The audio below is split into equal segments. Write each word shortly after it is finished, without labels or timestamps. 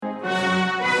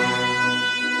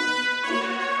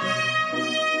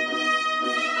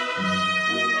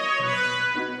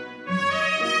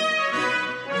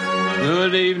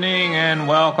Good evening and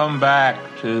welcome back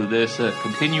to this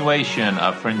continuation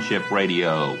of Friendship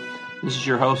Radio. This is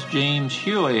your host, James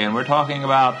Huey, and we're talking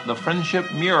about the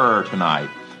Friendship Mirror tonight.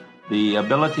 The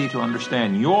ability to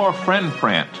understand your friend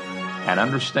print and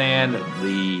understand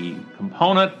the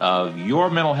component of your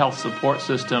mental health support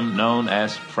system known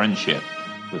as friendship,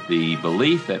 with the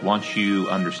belief that once you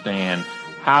understand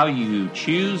how you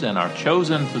choose and are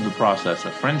chosen through the process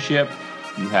of friendship,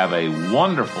 you have a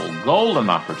wonderful, golden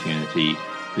opportunity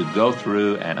to go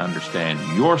through and understand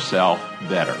yourself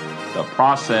better, the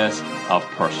process of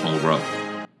personal growth.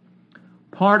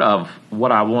 Part of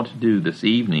what I want to do this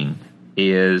evening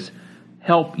is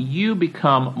help you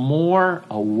become more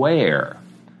aware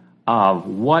of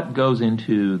what goes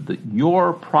into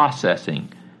your processing,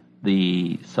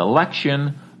 the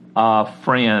selection of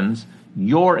friends,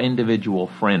 your individual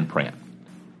friend print.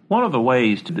 One of the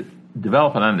ways to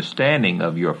develop an understanding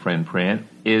of your friend print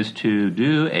is to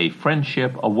do a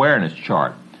friendship awareness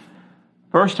chart.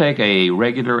 First, take a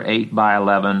regular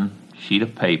 8x11 sheet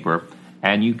of paper,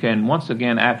 and you can, once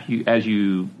again, as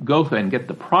you go through and get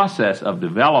the process of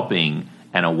developing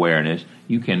an awareness,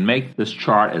 you can make this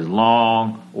chart as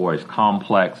long or as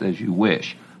complex as you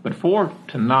wish. But for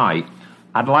tonight,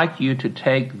 I'd like you to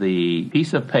take the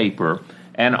piece of paper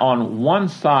and on one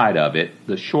side of it,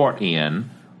 the short end,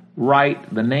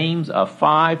 write the names of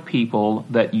 5 people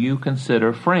that you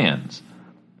consider friends.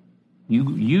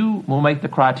 You will make the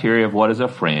criteria of what is a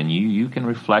friend. You can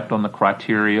reflect on the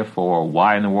criteria for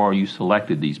why in the world you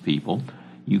selected these people.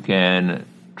 You can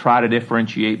try to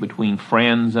differentiate between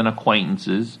friends and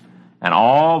acquaintances and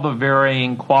all the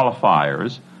varying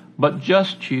qualifiers, but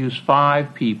just choose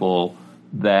 5 people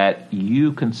that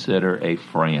you consider a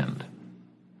friend.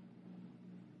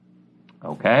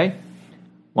 Okay?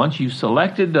 Once you've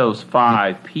selected those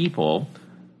 5 people,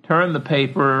 turn the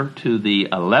paper to the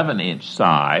 11-inch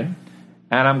side,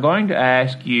 and I'm going to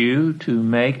ask you to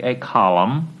make a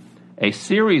column, a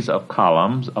series of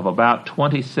columns of about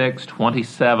 26,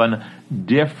 27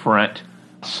 different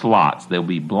slots. There'll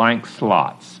be blank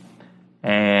slots,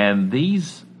 and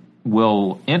these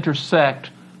will intersect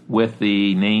with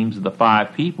the names of the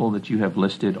 5 people that you have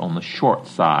listed on the short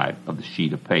side of the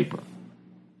sheet of paper.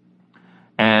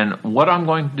 And what I'm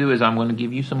going to do is I'm going to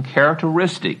give you some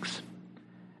characteristics,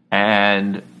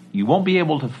 and you won't be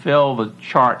able to fill the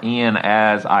chart in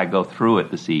as I go through it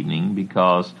this evening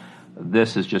because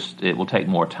it will take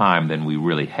more time than we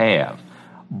really have.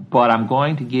 But I'm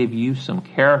going to give you some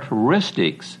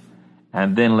characteristics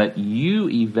and then let you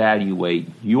evaluate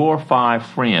your 5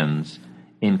 friends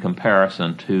in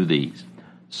comparison to these.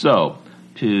 So,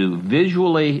 to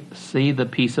visually see the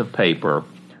piece of paper,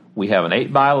 we have an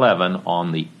 8x11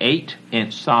 on the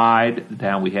 8-inch side.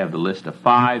 Down we have the list of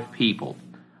 5 people.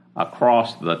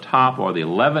 Across the top or the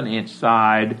 11-inch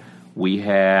side, we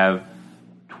have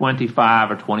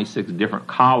 25 or 26 different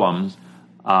columns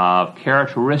of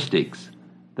characteristics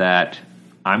that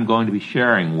I'm going to be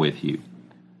sharing with you.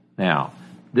 Now,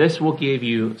 this will give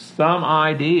you some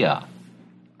idea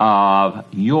of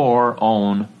your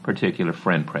own particular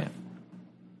friend print.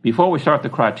 Before we start the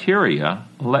criteria,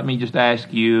 let me just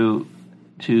ask you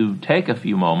to take a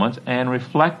few moments and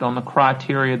reflect on the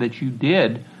criteria that you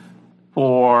did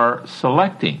for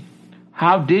selecting.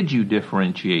 How did you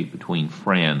differentiate between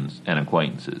friends and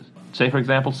acquaintances? Say, for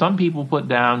example, some people put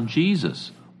down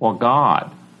Jesus or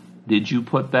God. Did you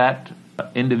put that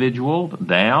individual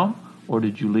down, or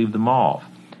did you leave them off?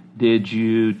 Did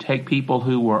you take people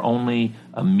who were only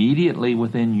immediately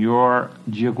within your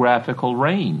geographical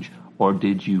range? Or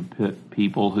did you put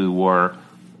people who were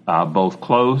both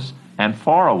close and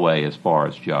far away as far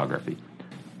as geography?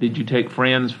 Did you take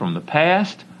friends from the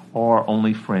past or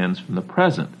only friends from the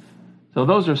present? So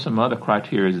those are some other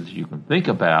criteria that you can think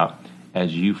about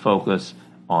as you focus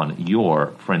on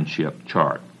your friendship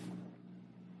chart.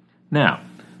 Now,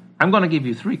 I'm going to give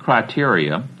you 3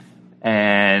 criteria,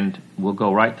 and we'll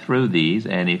go right through these,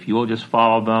 and if you'll just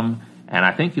follow them, and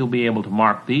I think you'll be able to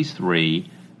mark these 3,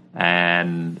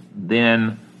 and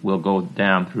then we'll go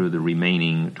down through the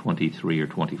remaining 23 or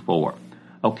 24.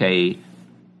 Okay,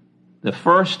 the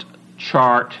first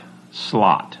chart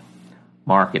slot,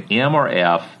 mark it M or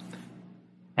F,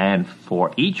 and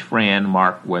for each friend,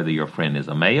 mark whether your friend is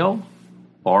a male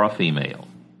or a female.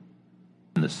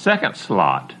 In the second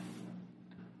slot,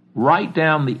 write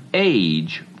down the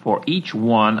age for each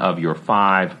one of your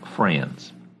 5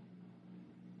 friends.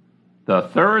 The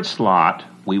third slot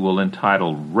we will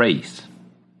entitle Race.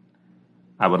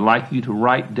 I would like you to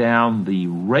write down the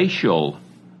racial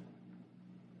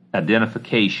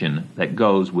identification that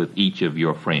goes with each of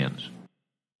your friends.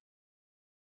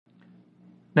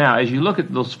 Now, as you look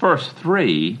at those first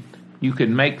 3, You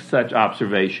can make such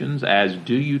observations as,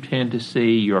 do you tend to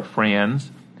see your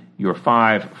friends, your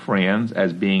 5 friends,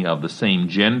 as being of the same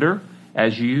gender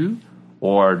as you?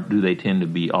 Or do they tend to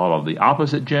be all of the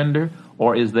opposite gender?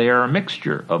 Or is there a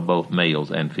mixture of both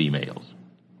males and females?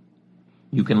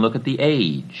 You can look at the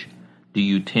age. Do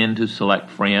you tend to select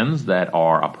friends that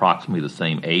are approximately the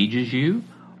same age as you?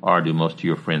 Or do most of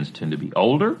your friends tend to be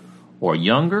older or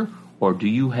younger? Or do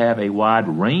you have a wide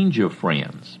range of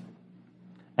friends?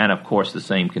 And of course, the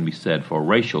same can be said for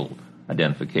racial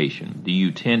identification. Do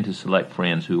you tend to select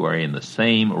friends who are in the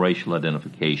same racial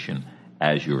identification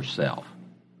as yourself?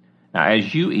 Now,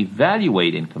 as you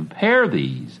evaluate and compare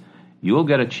these, you'll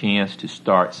get a chance to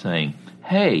start saying,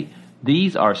 hey,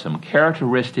 these are some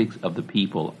characteristics of the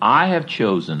people I have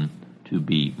chosen to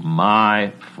be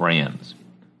my friends.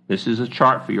 This is a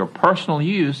chart for your personal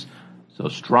use, so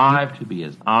strive to be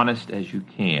as honest as you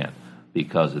can,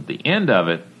 because at the end of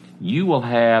it, you will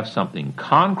have something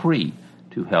concrete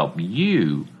to help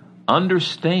you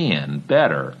understand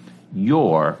better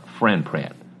your friend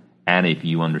print. And if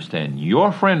you understand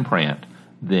your friend print,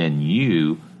 then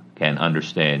you can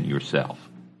understand yourself.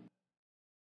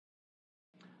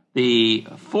 The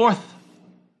 4th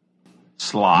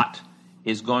slot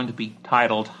is going to be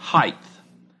titled Height.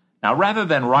 Now, rather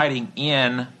than writing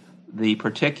in the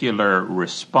particular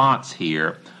response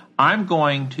here, I'm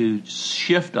going to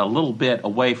shift a little bit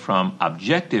away from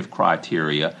objective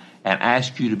criteria and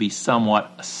ask you to be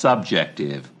somewhat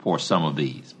subjective for some of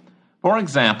these. For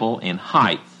example, in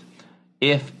height,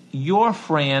 if your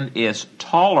friend is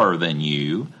taller than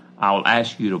you, I will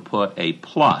ask you to put a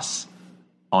plus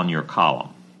on your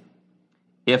column.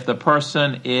 If the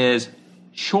person is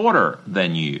shorter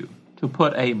than you, to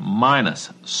put a minus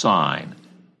sign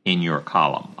in your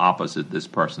column opposite this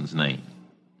person's name.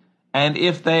 And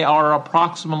if they are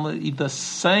approximately the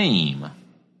same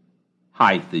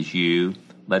height as you,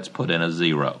 let's put in a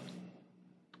 0.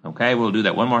 Okay, we'll do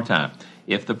that one more time.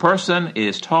 If the person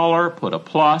is taller, put a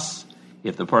plus.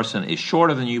 If the person is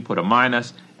shorter than you, put a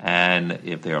minus. And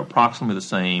if they're approximately the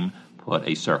same, put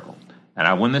a circle.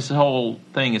 And when this whole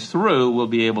thing is through, we'll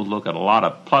be able to look at a lot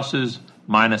of pluses,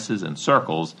 minuses, and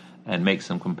circles and make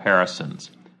some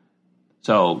comparisons.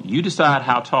 So you decide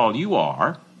how tall you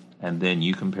are, and then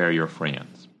you compare your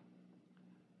friends.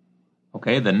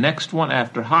 Okay, the next one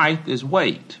after height is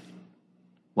weight.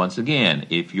 Once again,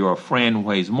 if your friend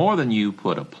weighs more than you,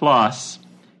 put a plus.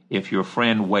 If your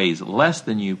friend weighs less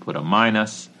than you, put a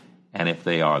minus. And if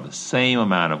they are the same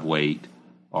amount of weight,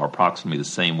 or approximately the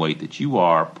same weight that you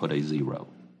are, put a 0.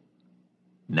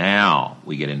 Now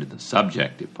we get into the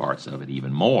subjective parts of it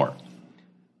even more.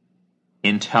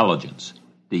 Intelligence.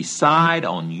 Decide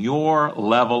on your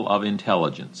level of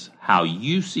intelligence, how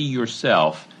you see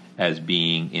yourself as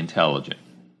being intelligent.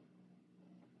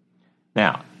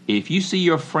 Now, if you see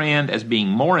your friend as being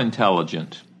more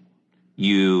intelligent,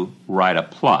 you write a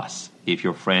plus. If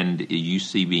your friend you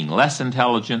see being less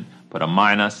intelligent, put a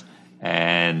minus.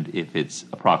 And if it's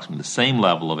approximately the same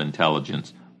level of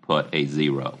intelligence, put a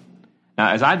 0.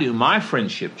 Now, as I do my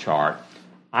friendship chart,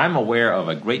 I'm aware of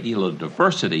a great deal of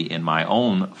diversity in my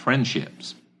own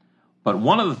friendships. But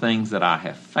one of the things that I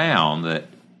have found that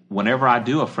whenever I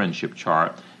do a friendship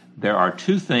chart, there are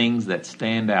 2 things that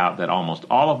stand out that almost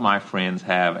all of my friends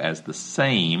have as the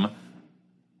same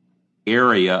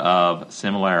area of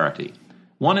similarity.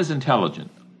 One is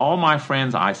intelligent. All my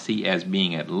friends I see as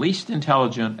being at least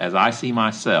intelligent as I see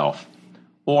myself,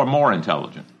 or more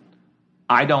intelligent.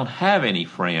 I don't have any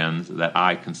friends that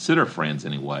I consider friends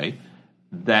anyway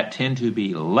that tend to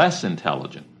be less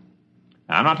intelligent.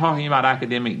 Now, I'm not talking about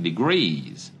academic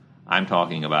degrees. I'm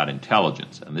talking about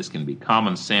intelligence, and this can be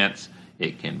common sense.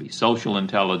 It can be social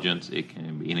intelligence. It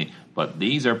can be any. But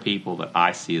these are people that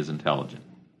I see as intelligent.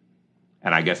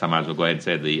 And I guess I might as well go ahead and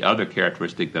say the other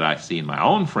characteristic that I see in my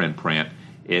own friend print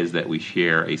is that we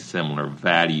share a similar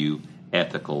value,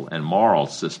 ethical, and moral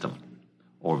system,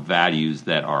 or values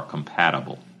that are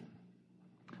compatible.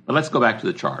 But let's go back to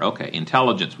the chart. Okay,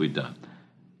 intelligence we've done.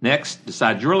 Next,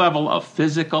 decide your level of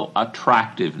physical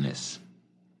attractiveness.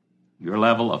 Your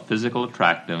level of physical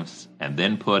attractiveness, and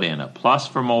then put in a plus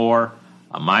for more,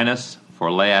 a minus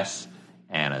for less,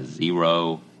 and a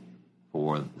 0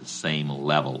 for the same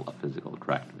level of physical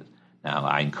attractiveness. Now,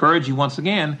 I encourage you once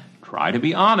again, try to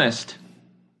be honest,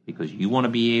 because you want to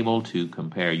be able to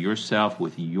compare yourself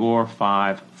with your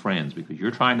 5 friends, because you're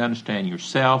trying to understand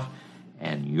yourself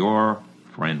and your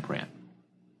friend print.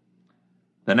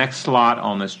 The next slot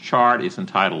on this chart is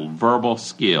entitled Verbal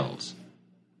Skills.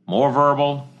 More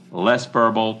verbal, less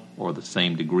verbal, or the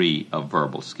same degree of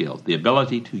verbal skills. The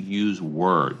ability to use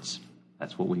words.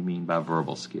 That's what we mean by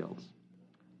verbal skills.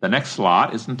 The next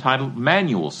slot is entitled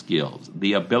Manual Skills,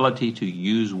 the ability to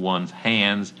use one's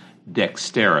hands,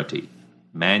 dexterity.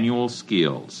 Manual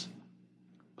skills,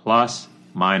 plus,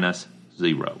 minus,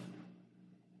 0.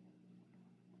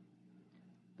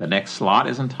 The next slot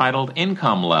is entitled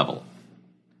Income Level.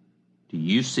 Do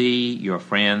you see your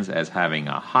friends as having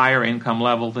a higher income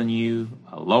level than you,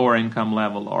 a lower income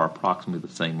level, or approximately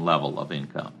the same level of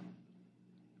income?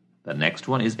 The next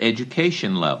one is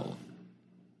Education Level.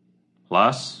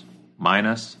 Plus,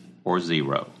 minus, or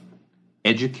 0.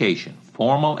 Education,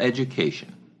 formal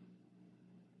education.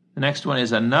 The next one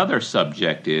is another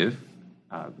subjective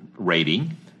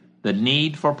rating, the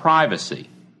need for privacy.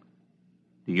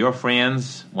 Do your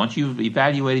friends, once you've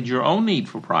evaluated your own need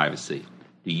for privacy,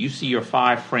 do you see your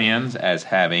 5 friends as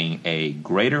having a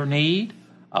greater need,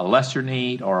 a lesser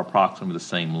need, or approximately the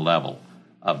same level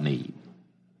of need?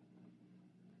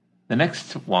 The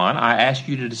next one, I ask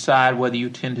you to decide whether you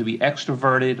tend to be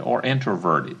extroverted or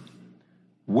introverted.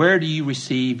 Where do you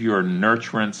receive your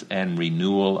nurturance and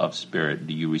renewal of spirit?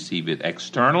 Do you receive it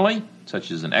externally, such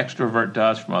as an extrovert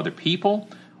does from other people,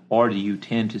 or do you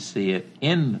tend to see it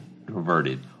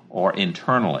introverted or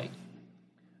internally?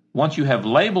 Once you have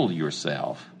labeled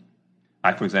yourself,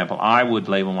 for example, I would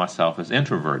label myself as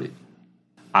introverted.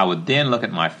 I would then look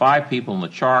at my 5 people in the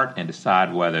chart and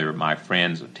decide whether my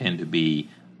friends tend to be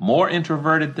more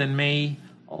introverted than me,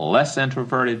 less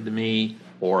introverted than me,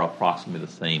 or approximately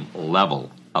the same level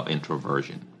of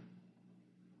introversion.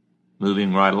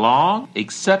 Moving right along,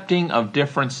 accepting of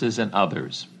differences in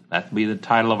others. That would be the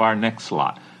title of our next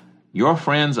slot. Your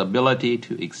friend's ability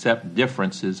to accept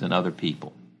differences in other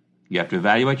people. You have to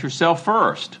evaluate yourself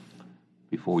first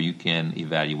before you can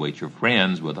evaluate your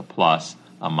friends with a plus,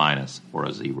 a minus, or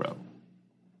a 0.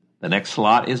 The next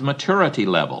slot is maturity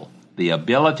level, the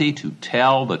ability to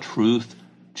tell the truth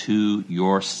to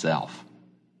yourself.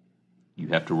 You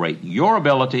have to rate your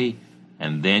ability,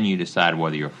 and then you decide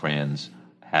whether your friends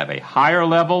have a higher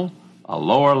level, a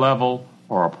lower level,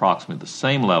 or approximately the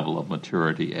same level of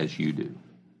maturity as you do.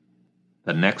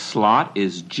 The next slot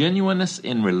is genuineness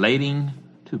in relating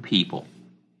to people.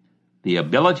 The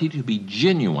ability to be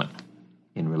genuine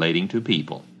in relating to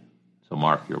people. So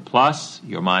mark your plus,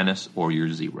 your minus, or your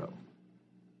 0.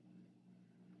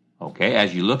 Okay,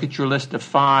 as you look at your list of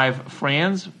 5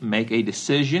 friends, make a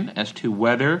decision as to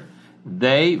whether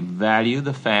they value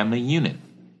the family unit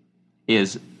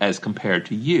as compared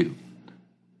to you.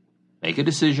 Make a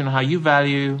decision on how you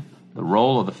value the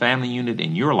role of the family unit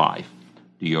in your life.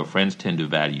 Do your friends tend to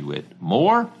value it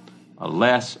more, or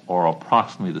less, or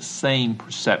approximately the same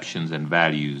perceptions and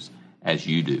values as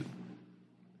you do?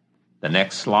 The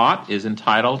next slot is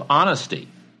entitled Honesty.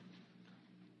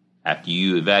 After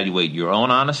you evaluate your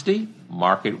own honesty,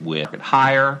 mark it with a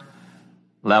higher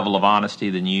level of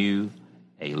honesty than you,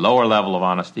 a lower level of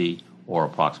honesty, or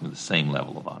approximately the same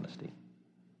level of honesty.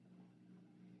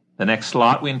 The next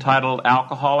slot we entitled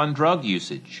Alcohol and Drug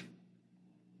Usage.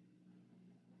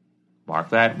 Mark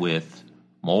that with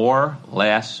more,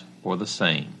 less, or the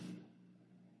same.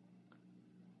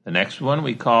 The next one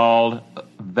we called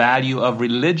Value of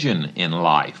Religion in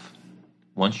Life.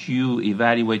 Once you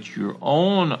evaluate your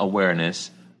own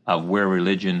awareness of where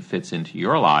religion fits into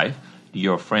your life, do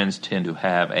your friends tend to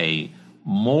have a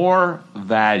more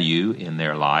value in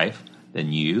their life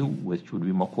than you, which would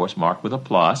be, of course, marked with a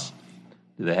plus?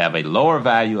 Do they have a lower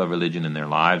value of religion in their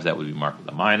lives? That would be marked with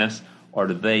a minus. Or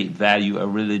do they value a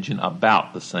religion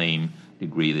about the same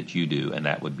degree that you do, and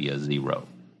that would be a 0?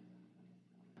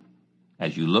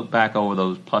 As you look back over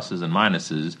those pluses and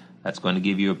minuses, that's going to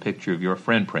give you a picture of your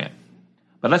friend print.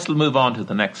 But let's move on to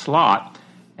the next slot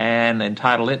and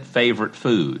entitle it Favorite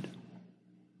Food.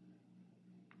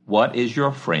 What is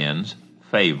your friend's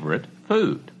favorite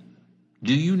food?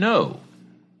 Do you know?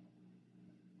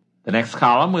 The next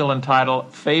column we'll entitle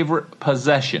Favorite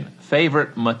Possession,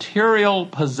 favorite material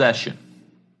possession.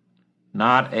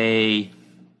 Not a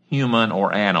human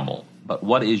or animal, but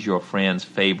what is your friend's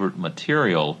favorite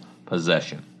material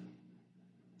possession?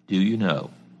 Do you know?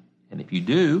 And if you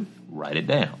do, write it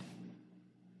down.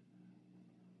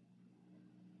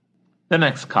 The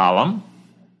next column,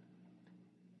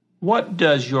 what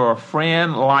does your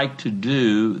friend like to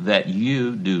do that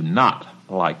you do not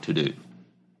like to do?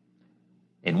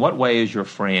 In what way is your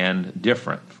friend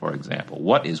different, for example?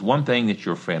 What is one thing that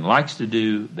your friend likes to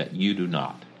do that you do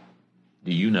not?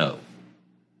 Do you know?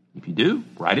 If you do,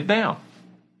 write it down.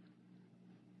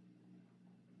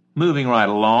 Moving right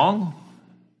along,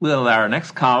 with our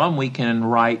next column, we can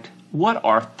write, what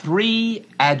are 3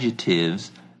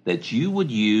 adjectives that you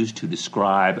would use to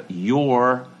describe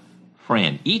your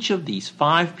friend? Each of these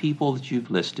 5 people that you've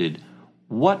listed,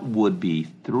 what would be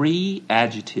 3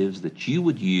 adjectives that you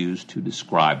would use to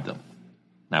describe them?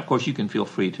 Now, of course, you can feel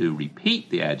free to repeat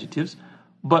the adjectives,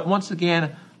 but once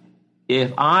again,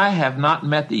 if I have not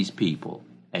met these people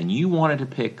and you wanted to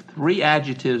pick 3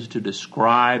 adjectives to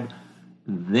describe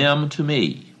them to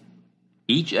me,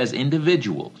 each as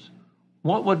individuals,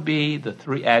 what would be the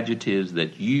 3 adjectives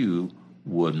that you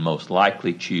would most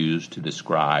likely choose to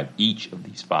describe each of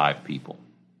these 5 people?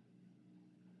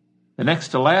 The next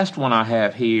to last one I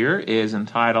have here is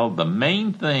entitled "The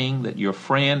Main Thing That Your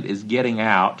Friend is Getting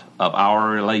Out of Our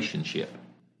Relationship."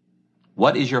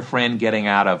 What is your friend getting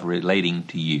out of relating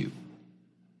to you?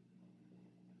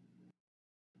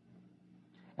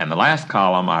 And the last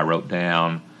column I wrote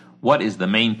down, what is the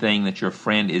main thing that your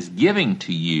friend is giving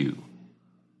to you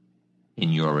in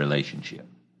your relationship?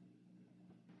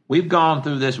 We've gone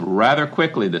through this rather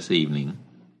quickly this evening,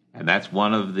 and that's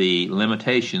one of the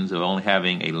limitations of only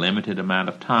having a limited amount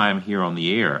of time here on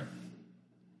the air.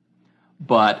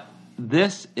 But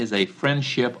this is a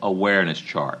friendship awareness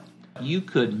chart. You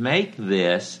could make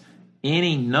this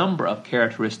any number of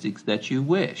characteristics that you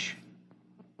wish.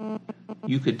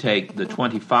 You could take the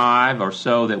 25 or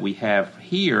so that we have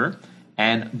here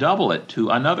and double it to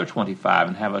another 25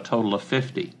 and have a total of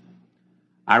 50.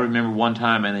 I remember one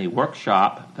time in a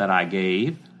workshop that I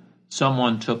gave,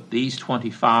 someone took these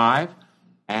 25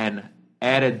 and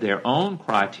added their own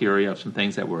criteria of some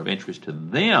things that were of interest to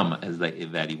them as they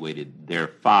evaluated their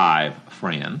 5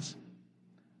 friends.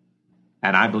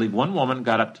 And I believe one woman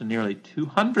got up to nearly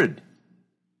 200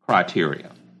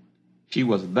 criteria. She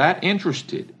was that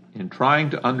interested in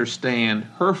trying to understand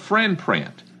her friend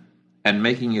print and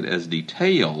making it as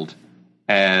detailed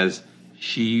as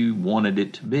she wanted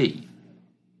it to be.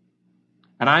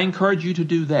 And I encourage you to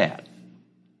do that.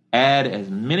 Add as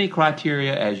many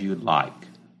criteria as you'd like.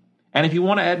 And if you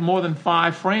want to add more than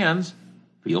 5 friends,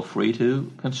 feel free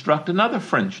to construct another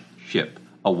friendship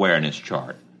awareness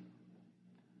chart.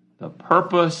 The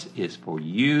purpose is for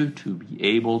you to be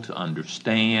able to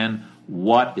understand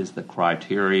what is the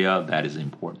criteria that is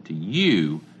important to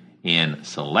you in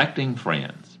selecting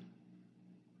friends.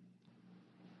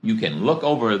 You can look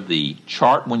over the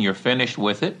chart when you're finished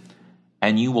with it,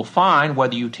 and you will find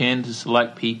whether you tend to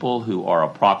select people who are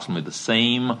approximately the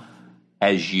same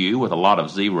as you with a lot of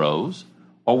zeros,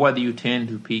 or whether you tend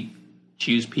to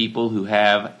choose people who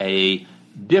have a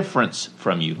difference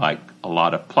from you, like a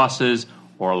lot of pluses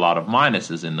or a lot of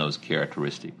minuses in those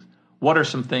characteristics. What are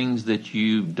some things that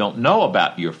you don't know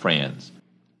about your friends?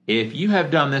 If you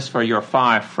have done this for your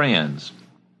 5 friends,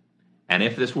 and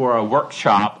if this were a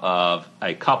workshop of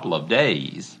a couple of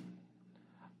days,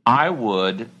 I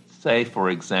would say, for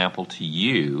example, to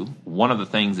you, one of the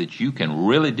things that you can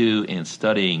really do in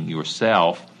studying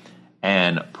yourself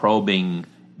and probing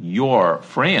your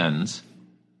friends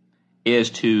is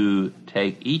to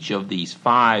take each of these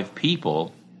 5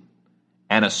 people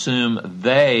and assume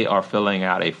they are filling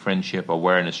out a friendship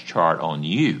awareness chart on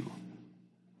you.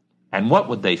 And what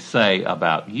would they say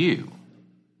about you?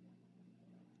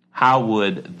 How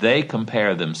would they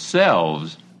compare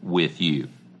themselves with you?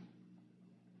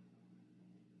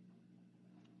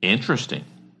 Interesting.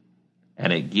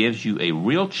 And it gives you a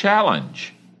real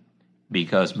challenge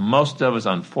because most of us,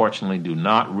 unfortunately, do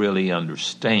not really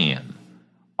understand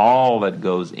all that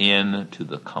goes into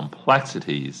the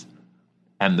complexities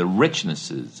and the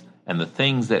richnesses and the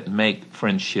things that make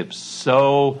friendships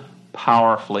so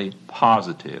powerfully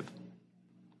positive.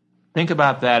 Think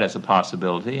about that as a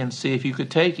possibility and see if you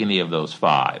could take any of those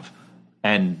 5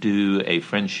 and do a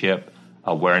friendship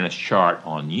awareness chart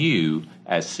on you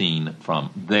as seen from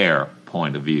their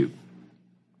point of view.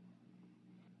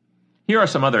 Here are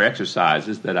some other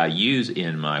exercises that I use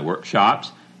in my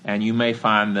workshops, and you may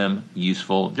find them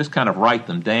useful. Just kind of write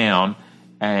them down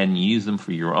and use them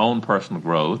for your own personal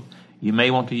growth. You may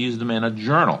want to use them in a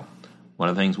journal. One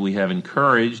of the things we have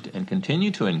encouraged and continue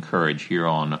to encourage here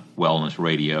on Wellness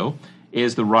Radio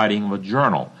is the writing of a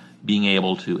journal, being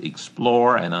able to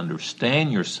explore and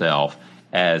understand yourself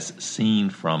as seen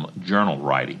from journal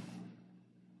writing.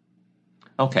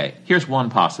 Okay, here's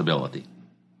one possibility.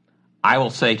 I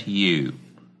will say to you,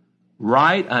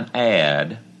 write an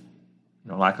ad,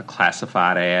 like a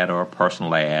classified ad or a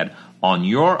personal ad, on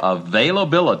your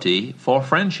availability for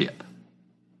friendship.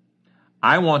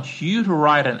 I want you to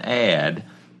write an ad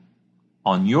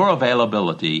on your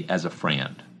availability as a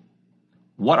friend.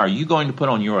 What are you going to put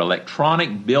on your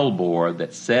electronic billboard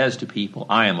that says to people,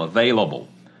 I am available,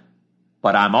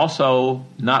 but I'm also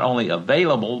not only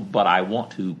available, but I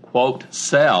want to, quote,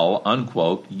 sell,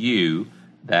 unquote, you,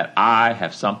 that I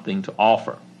have something to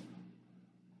offer.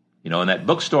 In that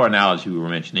bookstore analogy we were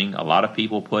mentioning, a lot of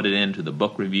people put it into the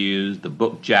book reviews, the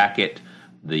book jacket,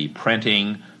 the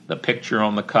printing, the picture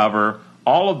on the cover,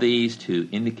 all of these to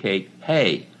indicate,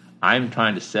 hey, I'm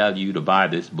trying to sell you to buy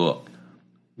this book.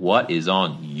 What is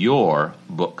on your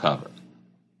book cover?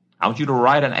 I want you to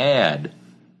write an ad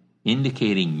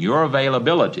indicating your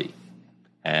availability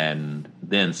and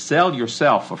then sell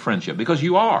yourself for friendship, because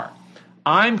you are.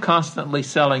 I'm constantly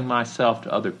selling myself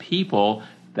to other people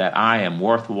that I am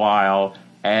worthwhile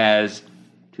as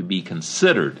to be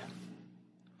considered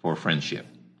for friendship,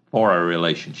 for a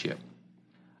relationship.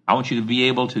 I want you to be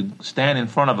able to stand in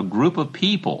front of a group of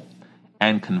people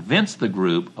and convince the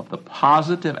group of the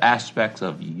positive aspects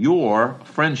of your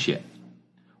friendship.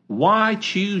 Why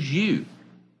choose you?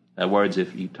 In other words,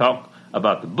 if you talk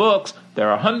about the books, there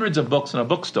are hundreds of books in a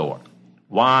bookstore.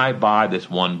 Why buy this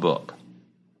one book?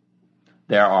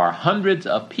 There are hundreds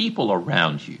of people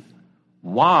around you.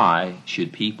 Why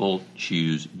should people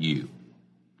choose you?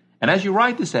 And as you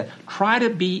write this, try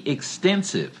to be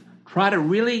extensive. Try to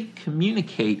really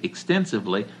communicate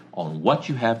extensively on what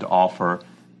you have to offer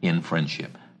in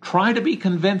friendship. Try to be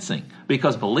convincing,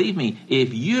 because believe me,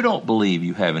 if you don't believe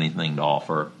you have anything to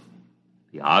offer,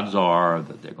 the odds are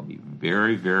that there are going to be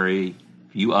very, very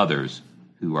few others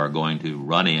who are going to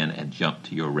run in and jump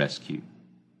to your rescue.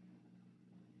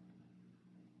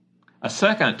 A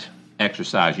second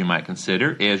exercise you might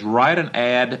consider is write an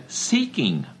ad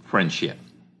seeking friendship.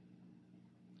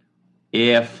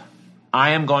 If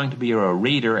I am going to be a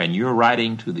reader and you're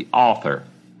writing to the author,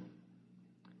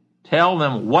 tell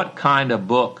them what kind of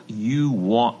book you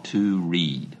want to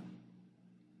read.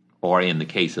 Or in the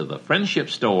case of the friendship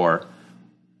store,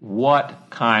 what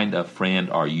kind of friend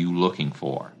are you looking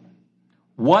for?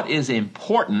 What is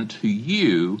important to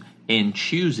you in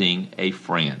choosing a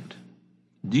friend?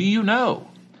 Do you know?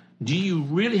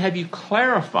 Have you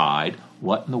clarified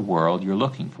what in the world you're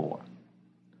looking for?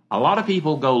 A lot of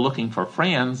people go looking for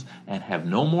friends and have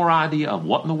no more idea of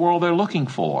what in the world they're looking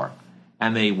for.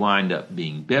 And they wind up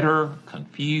being bitter,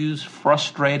 confused,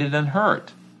 frustrated, and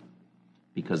hurt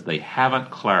because they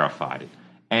haven't clarified it.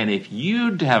 And if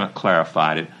you haven't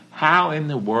clarified it, how in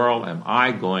the world am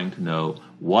I going to know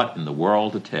what in the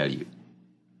world to tell you?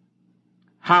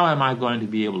 How am I going to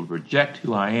be able to project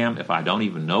who I am if I don't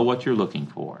even know what you're looking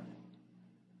for?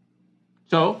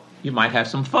 So you might have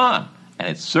some fun, and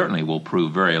it certainly will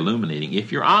prove very illuminating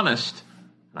if you're honest.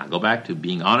 And I go back to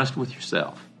being honest with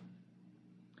yourself.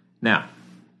 Now,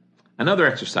 another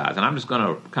exercise, and I'm just going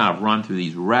to kind of run through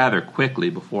these rather quickly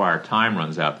before our time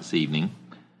runs out this evening.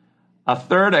 A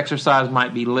third exercise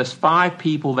might be list 5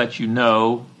 people that you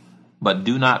know but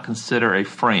do not consider a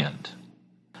friend.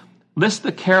 List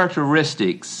the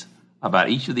characteristics about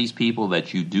each of these people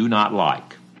that you do not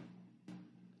like.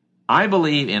 I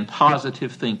believe in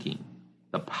positive thinking,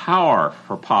 the power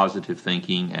for positive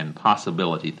thinking and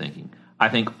possibility thinking. I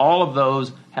think all of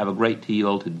those have a great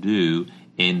deal to do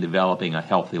in developing a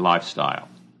healthy lifestyle.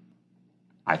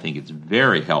 I think it's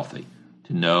very healthy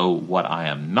to know what I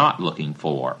am not looking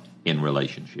for in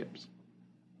relationships.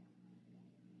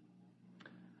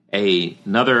 A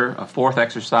fourth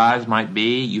exercise might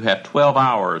be you have 12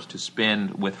 hours to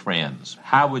spend with friends.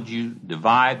 How would you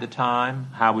divide the time?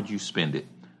 How would you spend it?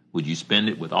 Would you spend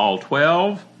it with all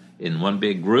 12 in one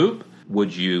big group?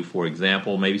 Would you, for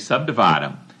example, maybe subdivide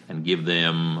them and give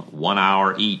them 1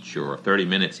 hour each or 30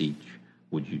 minutes each?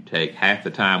 Would you take half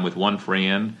the time with one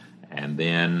friend and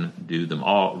then do them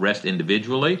all rest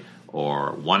individually,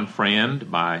 or one friend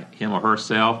by him or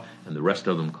herself and the rest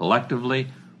of them collectively?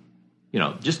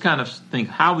 Just kind of think,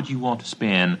 how would you want to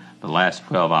spend the last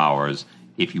 12 hours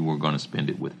if you were going to spend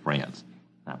it with friends?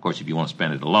 Now, of course, if you want to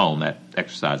spend it alone, that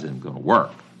exercise isn't going to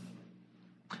work.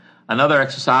 Another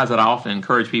exercise that I often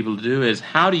encourage people to do is,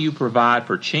 how do you provide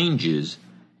for changes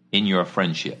in your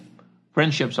friendship?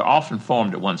 Friendships are often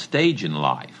formed at one stage in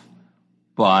life,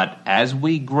 but as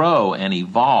we grow and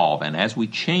evolve and as we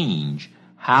change,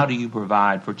 how do you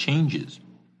provide for changes?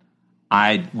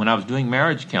 When I was doing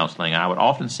marriage counseling, I would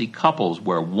often see couples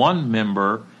where one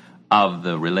member of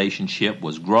the relationship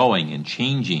was growing and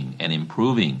changing and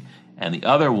improving, and the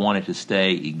other wanted to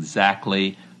stay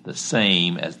exactly the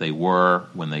same as they were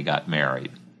when they got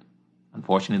married.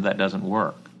 Unfortunately, that doesn't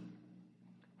work.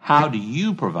 How do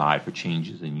you provide for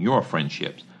changes in your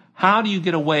friendships? How do you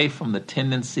get away from the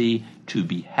tendency to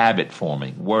be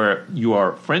habit-forming, where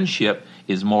your friendship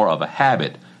is more of a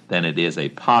habit than it is a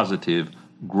positive,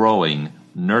 growing,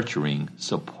 nurturing,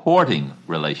 supporting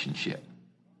relationship?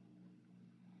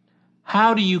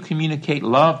 How do you communicate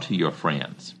love to your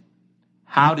friends?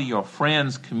 How do your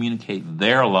friends communicate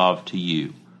their love to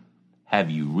you? Have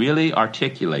you really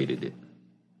articulated it?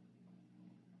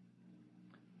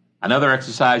 Another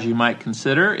exercise you might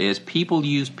consider is people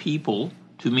use people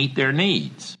to meet their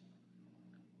needs.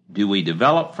 Do we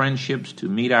develop friendships to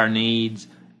meet our needs,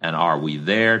 and are we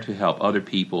there to help other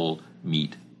people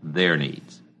meet their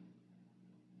needs?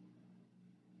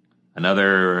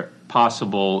 Another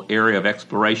possible area of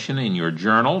exploration in your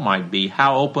journal might be,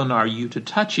 how open are you to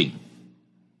touching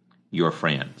your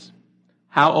friends?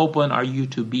 How open are you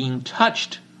to being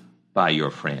touched by your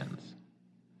friends?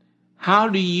 How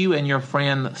do you and your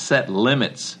friend set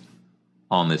limits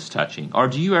on this touching? Or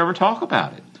do you ever talk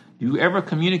about it? Do you ever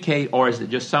communicate, or is it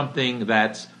just something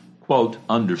that's, quote,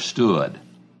 understood?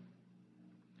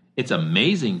 It's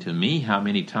amazing to me how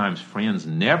many times friends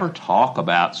never talk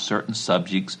about certain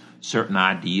subjects, certain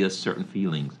ideas, certain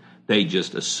feelings. They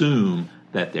just assume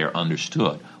that they're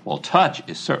understood. Well, touch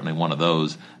is certainly one of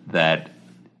those that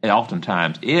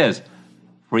oftentimes is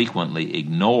frequently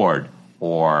ignored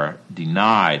or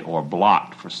denied or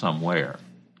blocked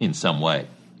in some way.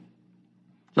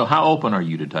 So how open are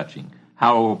you to touching?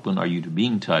 How open are you to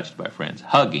being touched by friends?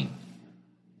 Hugging.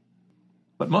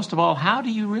 But most of all, how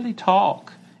do you really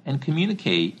talk and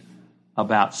communicate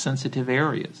about sensitive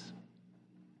areas?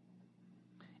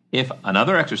 If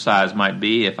another exercise might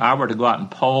be, if I were to go out and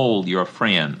poll your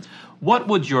friends, what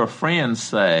would your friends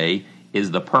say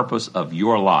is the purpose of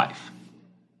your life?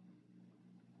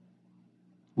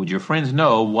 Would your friends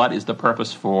know what is the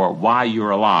purpose for why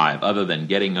you're alive, other than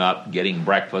getting up, getting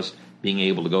breakfast, being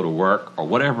able to go to work, or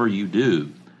whatever you do?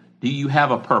 Do you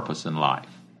have a purpose in life?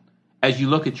 As you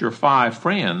look at your 5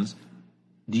 friends,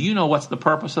 do you know what's the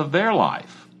purpose of their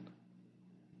life?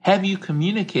 Have you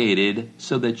communicated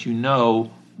so that you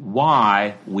know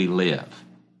why we live?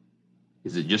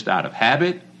 Is it just out of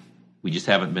habit? We just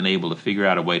haven't been able to figure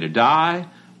out a way to die?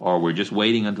 Or we're just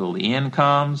waiting until the end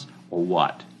comes? Or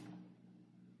what?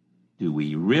 Do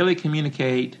we really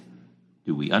communicate?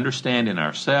 Do we understand in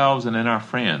ourselves and in our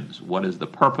friends what is the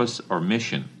purpose or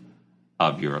mission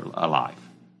of your life?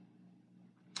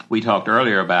 We talked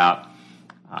earlier about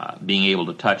being able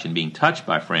to touch and being touched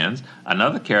by friends.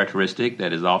 Another characteristic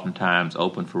that is oftentimes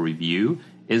open for review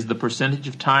is the percentage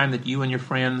of time that you and your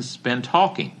friends spend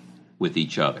talking with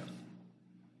each other.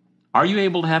 Are you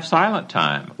able to have silent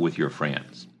time with your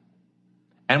friends?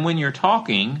 And when you're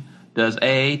talking, does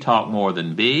A talk more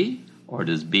than B, or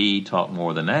does B talk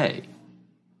more than A?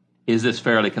 Is this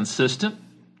fairly consistent?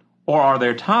 Or are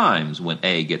there times when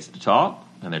A gets to talk,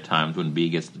 and there are times when B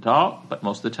gets to talk, but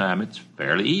most of the time it's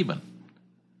fairly even?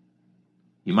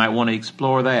 You might want to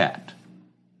explore that.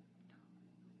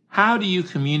 How do you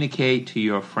communicate to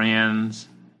your friends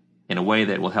in a way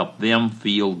that will help them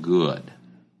feel good?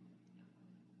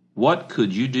 What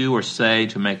could you do or say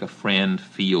to make a friend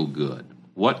feel good?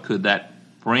 What could that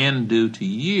friend do to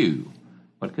you?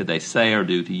 What could they say or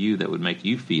do to you that would make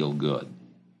you feel good?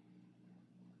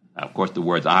 Of course, the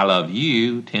words "I love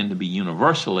you" tend to be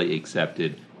universally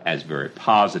accepted as very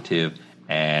positive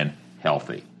and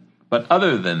healthy. But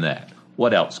other than that,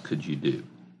 what else could you do?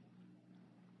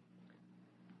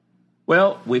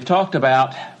 Well, we've talked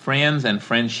about friends and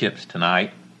friendships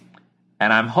tonight,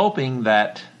 and I'm hoping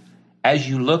that as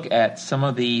you look at some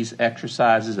of these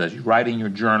exercises, as you write in your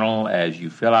journal, as you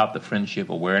fill out the friendship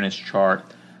awareness chart,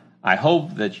 I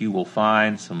hope that you will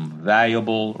find some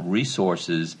valuable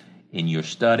resources in your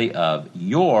study of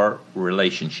your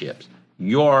relationships,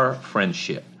 your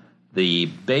friendship, the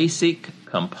basic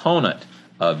component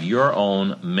of your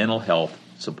own mental health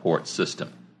support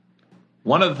system.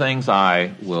 One of the things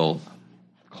I will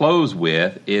close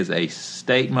with is a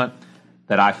statement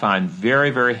that I find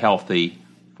very, very healthy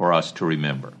for us to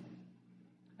remember.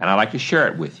 And I'd like to share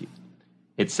it with you.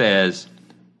 It says,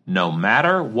 "No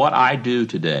matter what I do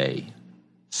today,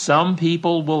 some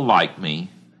people will like me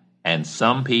and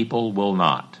some people will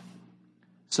not.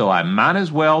 So I might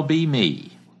as well be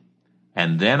me.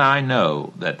 And then I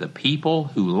know that the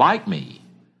people who like me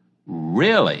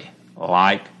really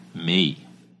like me."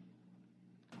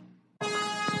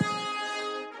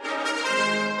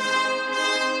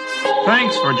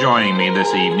 Thanks for joining me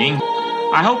this evening.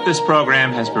 I hope this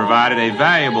program has provided a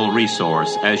valuable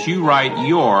resource as you write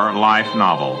your life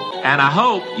novel. And I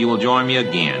hope you will join me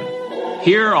again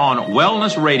here on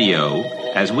Wellness Radio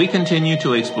as we continue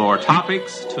to explore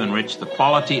topics to enrich the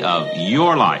quality of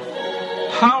your life.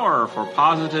 Power for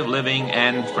positive living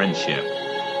and friendship.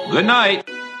 Good night.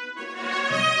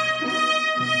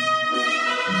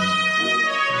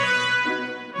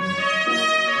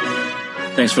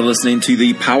 Thanks for listening to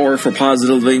the Power for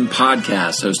Positive Living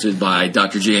podcast hosted by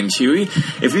Dr. James Huey.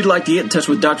 If you'd like to get in touch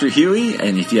with Dr. Huey,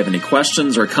 and if you have any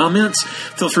questions or comments,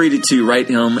 feel free to write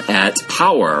him at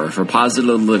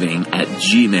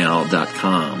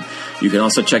powerforpositiveliving@gmail.com. You can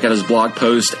also check out his blog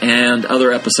post and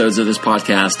other episodes of this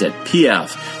podcast at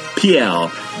pfpl.us.